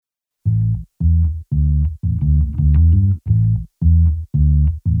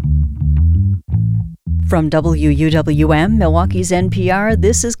From WUWM, Milwaukee's NPR,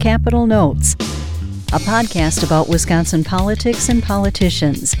 this is Capitol Notes, a podcast about Wisconsin politics and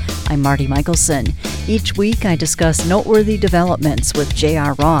politicians. I'm Marty Michelson. Each week I discuss noteworthy developments with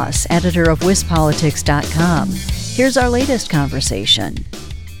J.R. Ross, editor of WisPolitics.com. Here's our latest conversation.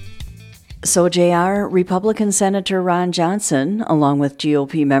 So, J.R., Republican Senator Ron Johnson, along with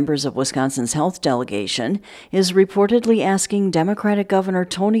GOP members of Wisconsin's health delegation, is reportedly asking Democratic Governor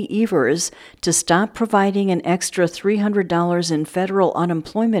Tony Evers to stop providing an extra $300 in federal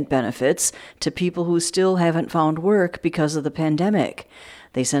unemployment benefits to people who still haven't found work because of the pandemic.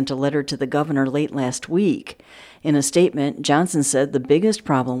 They sent a letter to the governor late last week. In a statement, Johnson said the biggest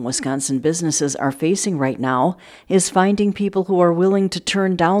problem Wisconsin businesses are facing right now is finding people who are willing to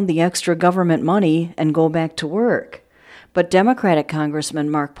turn down the extra government money and go back to work. But Democratic Congressman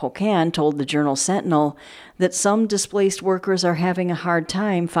Mark Pocan told the Journal-Sentinel that some displaced workers are having a hard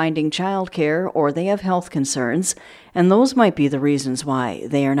time finding childcare or they have health concerns, and those might be the reasons why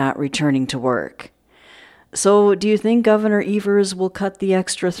they are not returning to work. So, do you think Governor Evers will cut the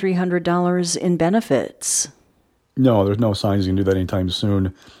extra $300 in benefits? No, there's no signs he's going to do that anytime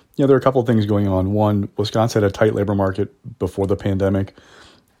soon. There are a couple of things going on. One, Wisconsin had a tight labor market before the pandemic.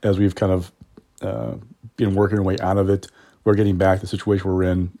 As we've kind of been working our way out of it, we're getting back to the situation we're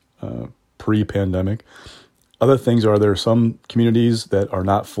in pre-pandemic. Other things are there are some communities that are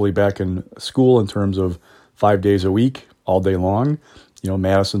not fully back in school in terms of 5 days a week, all day long.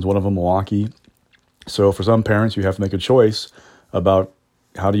 Madison's one of them, Milwaukee. So for some parents, you have to make a choice about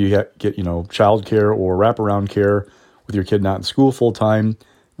how do you get child care or wraparound care with your kid not in school full time.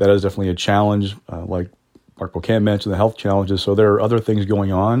 That is definitely a challenge, like Mark Pocan mentioned, the health challenges. So there are other things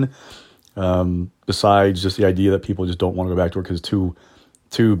going on besides just the idea that people just don't want to go back to work because it's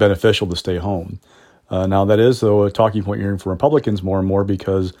too beneficial to stay home. Now that is, though, a talking point you're hearing from Republicans more and more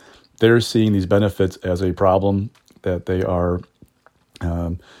because they're seeing these benefits as a problem, that they are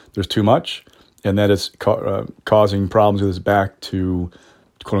there's too much, and that it's causing problems with us back to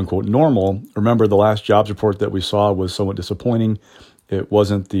quote-unquote normal. Remember, the last jobs report that we saw was somewhat disappointing. It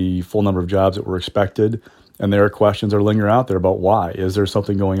wasn't the full number of jobs that were expected, and there are questions that are lingering out there about why. Is there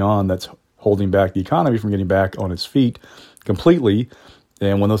something going on that's holding back the economy from getting back on its feet completely?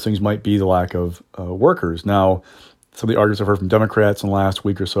 And one of those things might be the lack of workers. Now, some of the arguments I've heard from Democrats in the last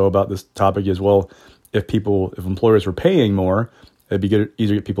week or so about this topic is, well, if employers were paying more, it'd be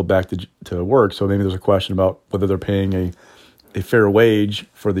easier to get people back to work. So maybe there's a question about whether they're paying a fair wage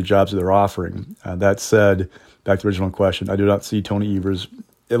for the jobs that they're offering. That said, back to the original question, I do not see Tony Evers,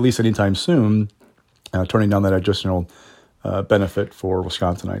 at least anytime soon, turning down that additional benefit for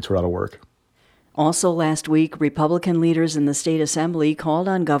Wisconsinites who are out of work. Also last week, Republican leaders in the state assembly called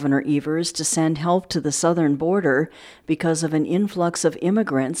on Governor Evers to send help to the southern border because of an influx of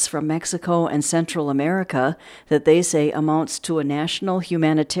immigrants from Mexico and Central America that they say amounts to a national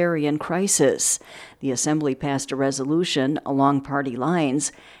humanitarian crisis. The assembly passed a resolution along party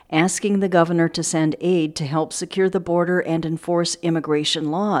lines asking the governor to send aid to help secure the border and enforce immigration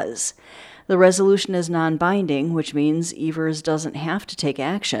laws. The resolution is non-binding, which means Evers doesn't have to take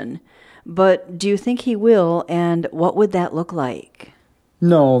action. But do you think he will, and what would that look like?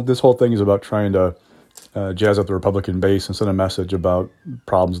 No, this whole thing is about trying to jazz up the Republican base and send a message about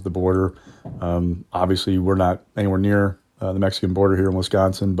problems at the border. Obviously, we're not anywhere near the Mexican border here in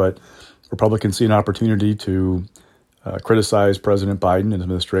Wisconsin, but Republicans see an opportunity to criticize President Biden and his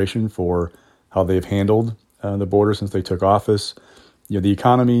administration for how they've handled the border since they took office. The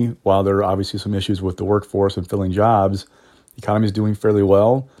economy, while there are obviously some issues with the workforce and filling jobs, the economy is doing fairly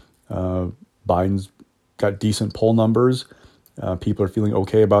well. Biden's got decent poll numbers. People are feeling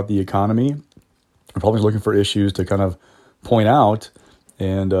okay about the economy. Republicans are looking for issues to kind of point out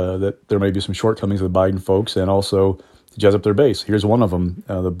and that there may be some shortcomings with the Biden folks and also to jazz up their base. Here's one of them.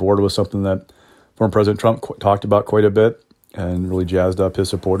 The border was something that former President Trump talked about quite a bit and really jazzed up his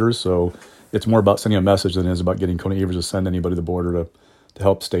supporters. So it's more about sending a message than it is about getting Tony Evers to send anybody to the border to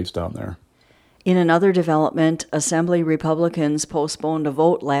help states down there. In another development, Assembly Republicans postponed a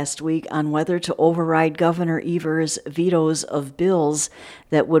vote last week on whether to override Governor Evers' vetoes of bills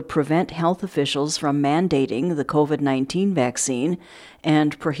that would prevent health officials from mandating the COVID-19 vaccine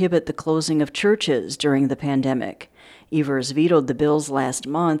and prohibit the closing of churches during the pandemic. Evers vetoed the bills last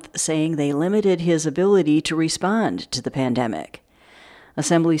month, saying they limited his ability to respond to the pandemic.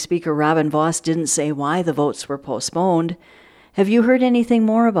 Assembly Speaker Robin Vos didn't say why the votes were postponed. Have you heard anything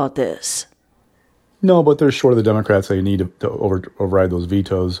more about this? No, but they're short of the Democrats. They need to override those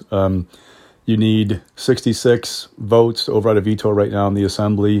vetoes. You need 66 votes to override a veto right now in the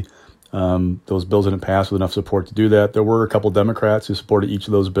Assembly. Those bills didn't pass with enough support to do that. There were a couple Democrats who supported each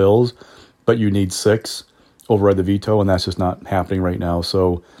of those bills, but you need 6 override the veto, and that's just not happening right now.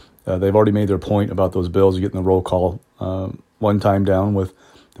 So they've already made their point about those bills getting the roll call one time down with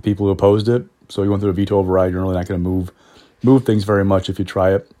the people who opposed it. So you went through a veto override, you're really not going to move things very much if you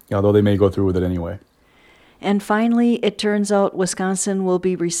try it, although they may go through with it anyway. And finally, it turns out Wisconsin will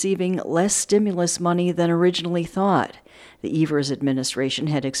be receiving less stimulus money than originally thought. The Evers administration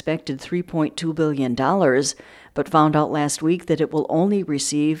had expected $3.2 billion, but found out last week that it will only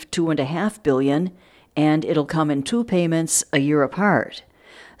receive $2.5 billion, and it'll come in 2 payments a year apart.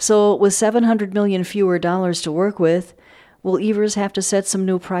 So with $700 million fewer dollars to work with, will Evers have to set some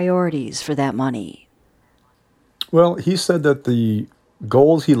new priorities for that money? Well, he said that the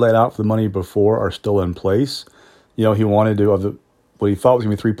goals he laid out for the money before are still in place. He wanted to, of what he thought was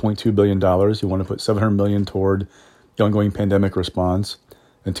going to be $3.2 billion, he wanted to put $700 million toward the ongoing pandemic response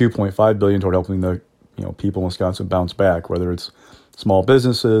and $2.5 billion toward helping the people in Wisconsin bounce back, whether it's small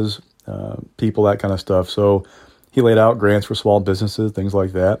businesses, people, that kind of stuff. So he laid out grants for small businesses, things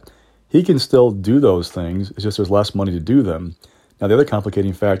like that. He can still do those things. It's just there's less money to do them. Now, the other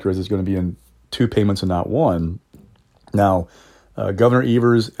complicating factor is it's going to be in 2 payments and not 1. Now, Governor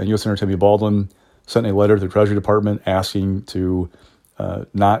Evers and U.S. Senator Tammy Baldwin sent a letter to the Treasury Department asking to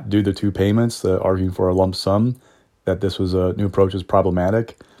not do the 2 payments, arguing for a lump sum, that this was a new approach is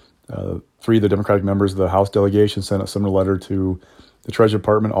problematic. 3 of the Democratic members of the House delegation sent a similar letter to the Treasury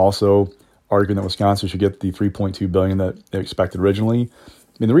Department, also arguing that Wisconsin should get the $3.2 billion that they expected originally.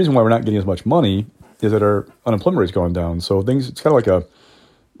 I mean, the reason why we're not getting as much money is that our unemployment rate's going down. So it's kind of like a,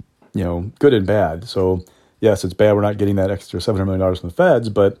 good and bad. So yes, it's bad we're not getting that extra $700 million from the feds,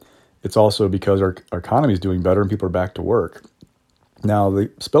 but it's also because our economy is doing better and people are back to work. Now, the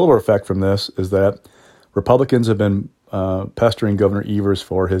spillover effect from this is that Republicans have been pestering Governor Evers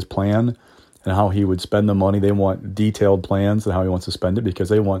for his plan and how he would spend the money. They want detailed plans and how he wants to spend it because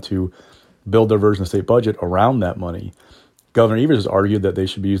they want to build their version of the state budget around that money. Governor Evers has argued that they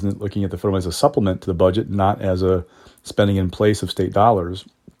should be looking at the federal money as a supplement to the budget, not as a spending in place of state dollars.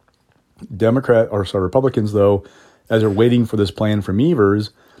 Republicans, though, as they're waiting for this plan from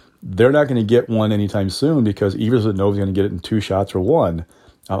Evers, they're not going to get one anytime soon because Evers doesn't know if he's going to get it in 2 shots or 1.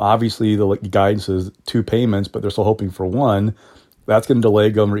 Obviously, the guidance is 2 payments, but they're still hoping for 1. That's going to delay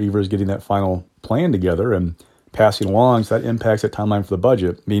Governor Evers getting that final plan together and passing along, so that impacts that timeline for the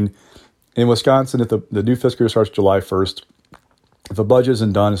budget. I mean, in Wisconsin, if the new fiscal year starts July 1st, if a budget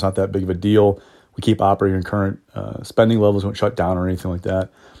isn't done, it's not that big of a deal. We keep operating in current spending levels, won't shut down or anything like that.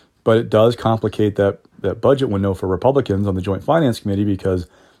 But it does complicate that budget window for Republicans on the Joint Finance Committee because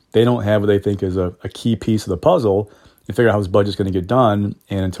they don't have what they think is a key piece of the puzzle and figure out how this budget's going to get done.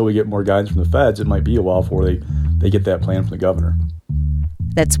 And until we get more guidance from the feds, it might be a while before they get that plan from the governor.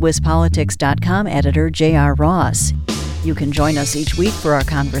 That's WisPolitics.com editor J.R. Ross. You can join us each week for our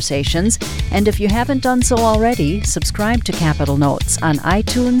conversations, and if you haven't done so already, subscribe to Capital Notes on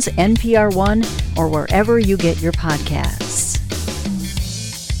iTunes, NPR One, or wherever you get your podcasts.